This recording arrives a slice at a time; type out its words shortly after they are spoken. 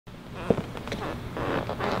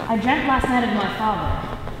I dreamt last night of my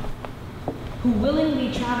father, who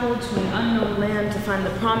willingly traveled to an unknown land to find the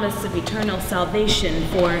promise of eternal salvation,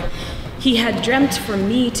 for he had dreamt for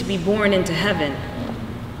me to be born into heaven.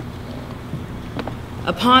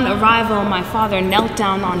 Upon arrival, my father knelt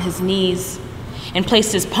down on his knees and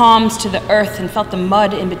placed his palms to the earth and felt the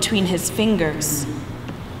mud in between his fingers.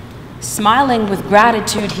 Smiling with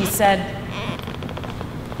gratitude, he said,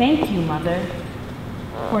 "Thank you, Mother,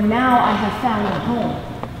 for now I have found a home."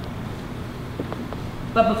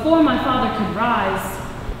 But before my father could rise,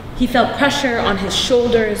 he felt pressure on his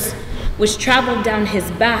shoulders, which traveled down his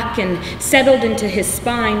back and settled into his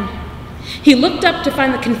spine. He looked up to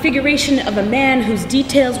find the configuration of a man whose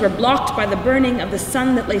details were blocked by the burning of the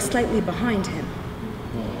sun that lay slightly behind him.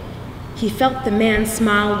 He felt the man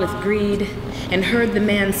smile with greed and heard the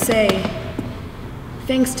man say,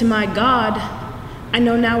 "Thanks to my God, I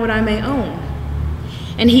know now what I may own."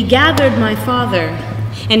 And he gathered my father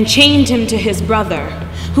and chained him to his brother,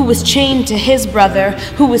 who was chained to his brother,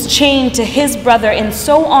 who was chained to his brother, and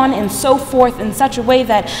so on and so forth, in such a way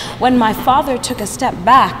that when my father took a step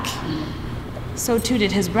back, so too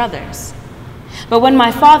did his brothers. But when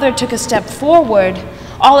my father took a step forward,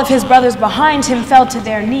 all of his brothers behind him fell to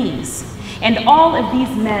their knees. And all of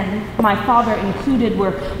these men, my father included,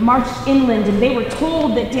 were marched inland, and they were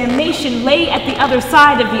told that damnation lay at the other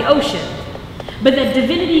side of the ocean, but that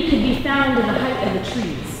divinity could be found in the height of the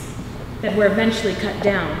trees that were eventually cut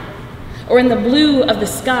down, or in the blue of the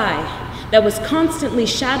sky that was constantly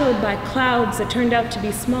shadowed by clouds that turned out to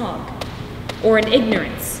be smog, or in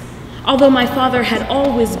ignorance, although my father had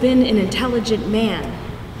always been an intelligent man,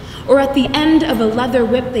 or at the end of a leather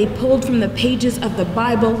whip they pulled from the pages of the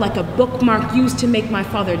Bible like a bookmark used to make my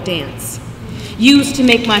father dance, used to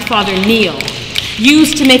make my father kneel,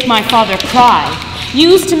 used to make my father cry,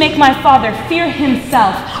 used to make my father fear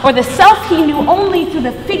himself, or the self he knew only through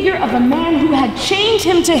the figure of a man who had chained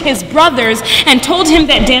him to his brothers and told him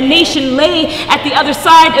that damnation lay at the other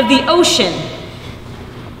side of the ocean.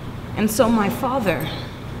 And so my father,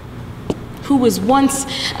 who was once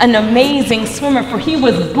an amazing swimmer, for he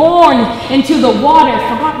was born into the water,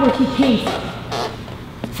 forgot where he came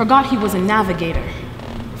from, forgot he was a navigator,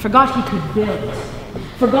 forgot he could build,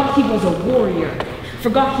 forgot he was a warrior,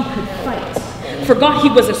 forgot he could fight, forgot he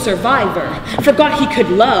was a survivor, forgot he could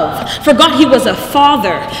love, forgot he was a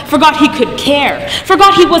father, forgot he could care,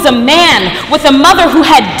 forgot he was a man with a mother who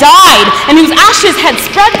had died and whose ashes had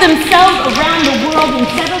spread themselves around the world and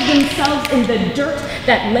settled themselves in the dirt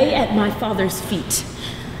that lay at my father's feet,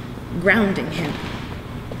 grounding him,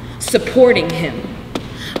 supporting him,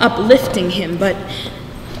 uplifting him. But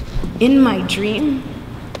in my dream,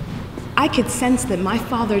 I could sense that my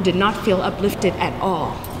father did not feel uplifted at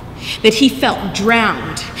all, that he felt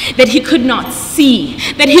drowned, that he could not see,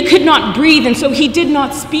 that he could not breathe, and so he did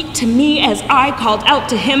not speak to me. As I called out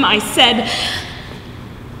to him, I said,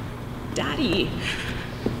 "Daddy,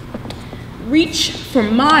 reach for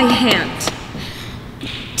my hand.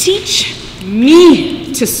 Teach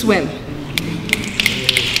me to swim."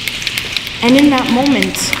 And in that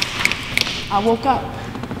moment, I woke up.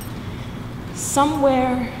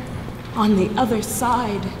 Somewhere on the other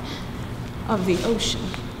side of the ocean.